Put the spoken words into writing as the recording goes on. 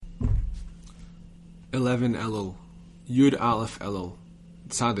11 Elul, Yud Aleph Elul,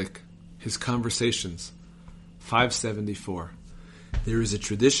 Tzaddik, his conversations, 574. There is a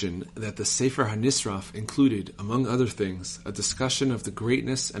tradition that the Sefer HaNisraf included, among other things, a discussion of the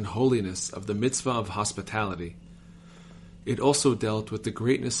greatness and holiness of the mitzvah of hospitality. It also dealt with the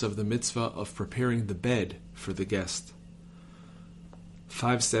greatness of the mitzvah of preparing the bed for the guest.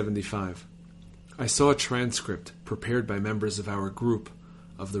 575. I saw a transcript prepared by members of our group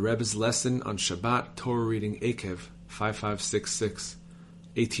of the Rebbe's lesson on Shabbat Torah reading Ekev 5566,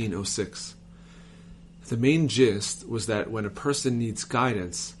 1806. The main gist was that when a person needs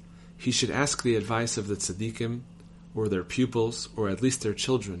guidance, he should ask the advice of the tzaddikim, or their pupils, or at least their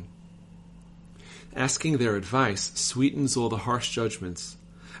children. Asking their advice sweetens all the harsh judgments,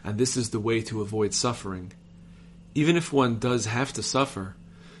 and this is the way to avoid suffering. Even if one does have to suffer,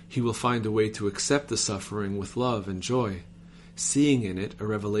 he will find a way to accept the suffering with love and joy, seeing in it a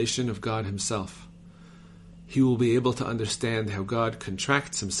revelation of God Himself. He will be able to understand how God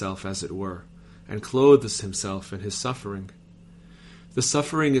contracts Himself, as it were, and clothes Himself in His suffering. The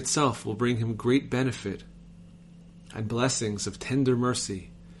suffering itself will bring Him great benefit and blessings of tender mercy,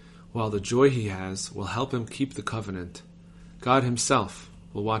 while the joy He has will help Him keep the covenant. God Himself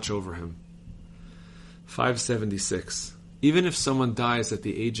will watch over him. 576. Even if someone dies at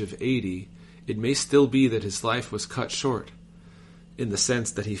the age of 80, it may still be that his life was cut short, in the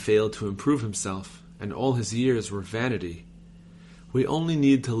sense that he failed to improve himself, and all his years were vanity. We only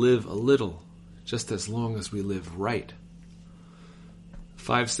need to live a little, just as long as we live right.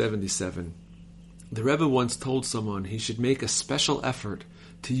 577. The Rebbe once told someone he should make a special effort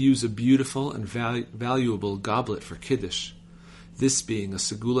to use a beautiful and valuable goblet for Kiddush, this being a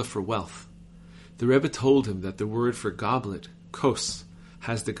segula for wealth. The Rebbe told him that the word for goblet, kos,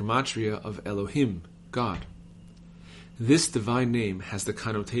 has the gematria of Elohim, God. This divine name has the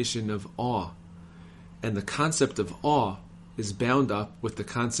connotation of awe, and the concept of awe is bound up with the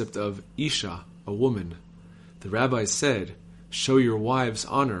concept of Isha, a woman. The rabbi said, show your wives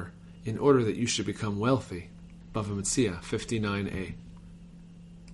honor in order that you should become wealthy. Bava Metzia 59a.